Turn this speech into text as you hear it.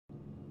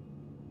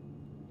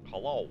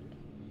Hello,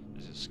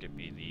 this is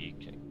Skippy the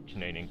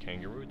Canadian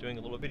Kangaroo doing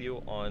a little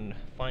video on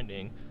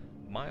finding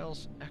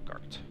Miles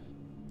Eckhart,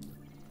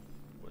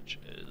 which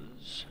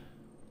is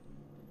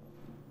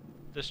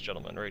this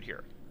gentleman right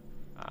here.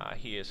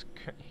 He is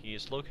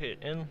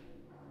located in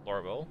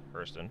Laravel,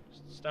 Hurston,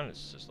 standard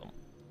system.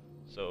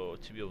 So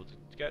to be able to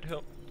get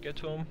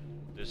to him,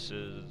 this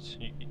is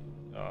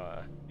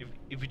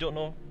if you don't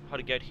know how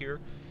to get here,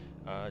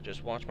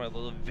 just watch my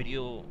little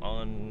video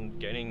on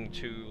getting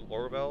to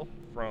Laravel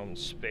from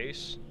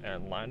space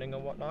and landing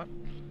and whatnot.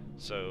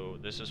 So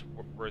this is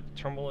where the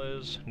terminal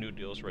is. New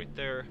Deal's right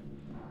there.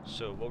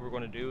 So what we're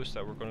going to do is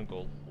that we're going to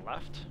go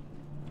left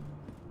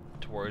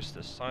towards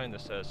this sign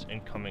that says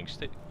incoming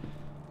state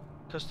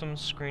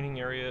customs screening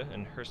area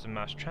in Hurston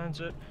Mass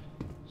Transit.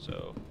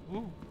 So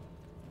we're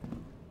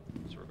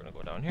going to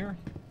go down here,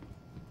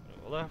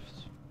 gonna go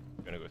left,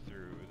 gonna go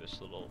through this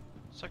little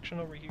section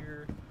over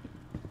here,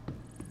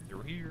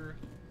 through here,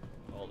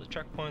 all the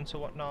checkpoints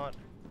and whatnot,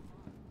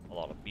 a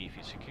lot of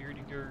beefy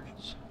security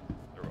guards.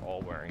 They're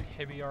all wearing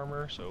heavy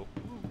armor, so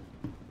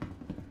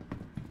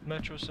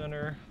Metro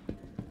Center,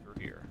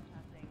 through here.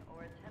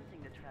 Or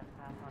attempting to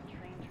trespass on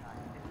train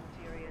tracks is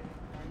a serious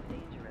and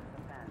dangerous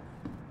offense.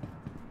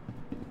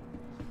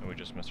 And we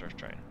just missed our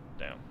train.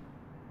 Damn.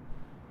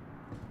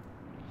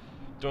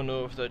 Don't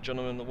know if that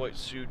gentleman in the white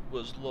suit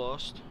was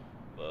lost,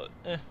 but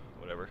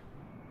whatever.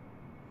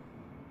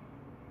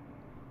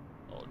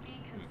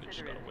 We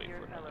just gotta wait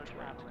for another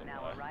train to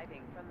come by.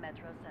 Arriving from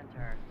Metro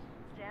Center.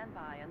 Stand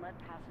by and let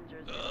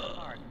passengers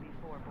disembark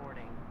before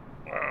boarding.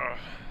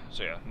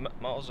 So yeah,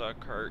 Miles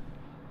Eckhart.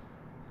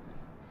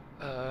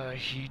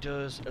 He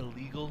does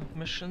illegal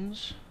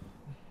missions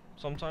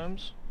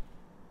sometimes.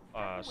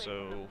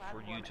 So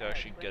for you to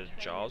actually get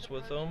jobs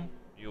with him,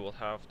 you will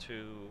have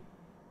to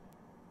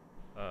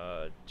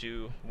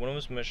do one of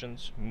his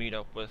missions, meet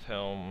up with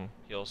him.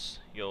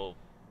 He'll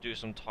do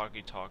some talk.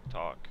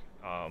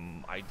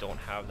 I don't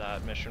have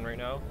that mission right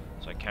now,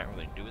 so I can't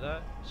really do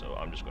that. So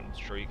I'm just going to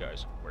show you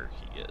guys where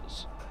he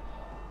is,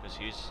 because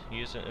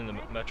he's in the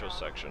metro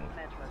section.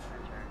 And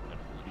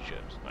holy shit,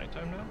 it's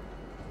nighttime now.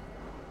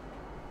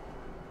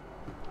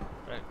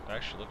 That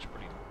actually looks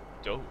pretty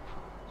dope,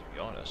 to be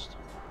honest.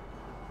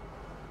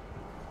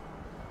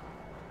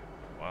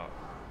 Wow.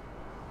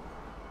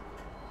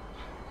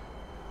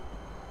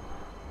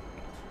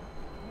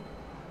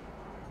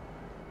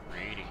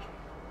 Pretty.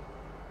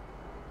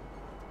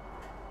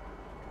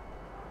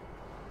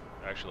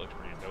 Actually looks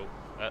pretty dope.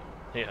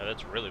 Yeah,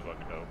 that's really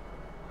fucking dope.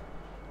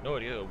 No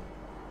idea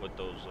what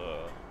those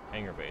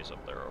hangar bays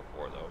up there are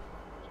for though.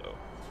 So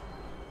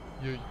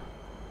yeah.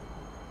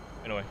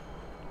 Anyway,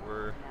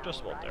 we're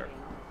just about there.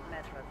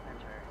 Metro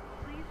Center.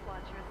 Please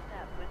watch your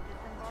step when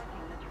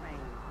disembarking the train.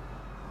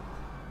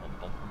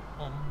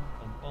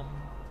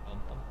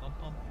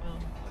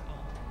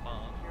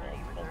 Here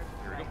we go.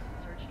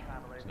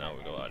 So now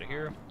we go out of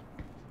here.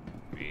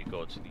 We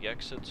go to the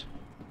exit.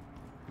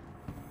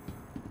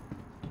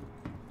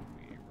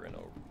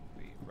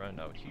 We run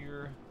out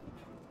here.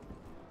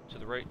 To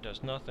the right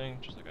does nothing,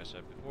 just like I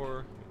said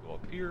before. We go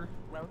up here.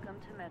 Welcome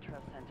to Metro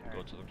Center. We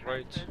go to the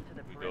right.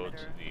 We go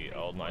to the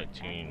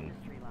L19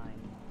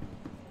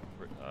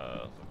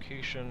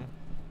 location.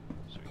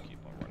 So we keep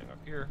on running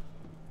up here.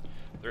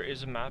 There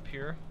is a map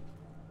here,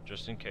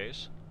 just in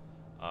case.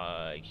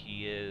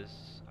 He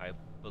is, I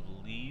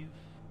believe,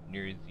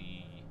 near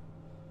the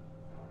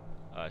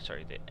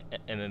the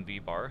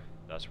MMV bar.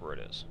 That's where it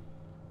is.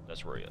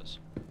 That's where he is.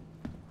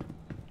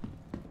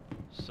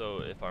 So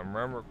if I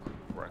remember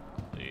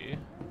correctly,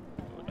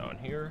 go down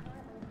here.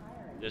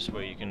 This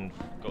way you can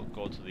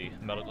go to the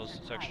medical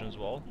section as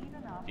well.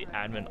 The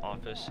admin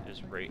office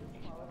is right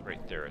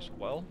there as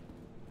well.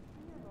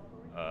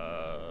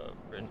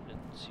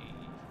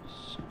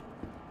 Redundancies.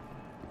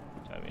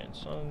 Tammy and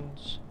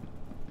Sons.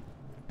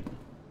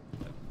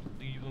 I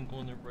believe I'm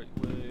going the right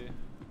way.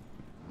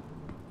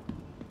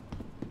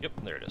 Yep,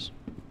 there it is.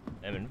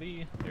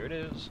 M&V, there it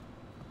is.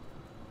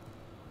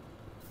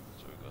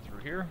 So we go through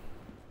here.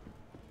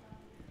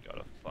 We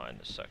gotta find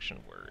the section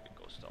where it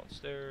goes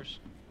downstairs.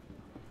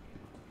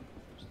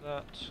 Where's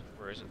that?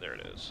 Where is it? There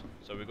it is.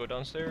 So we go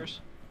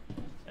downstairs,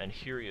 and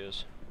here he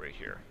is, right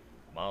here.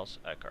 Miles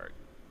Eckhart.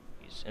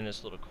 He's in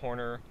this little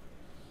corner.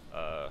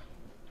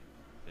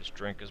 His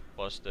drink is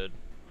busted,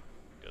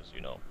 because, you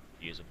know,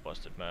 he is a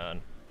busted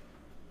man.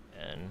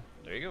 And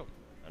there you go.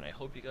 And I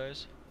hope you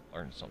guys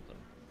learned something.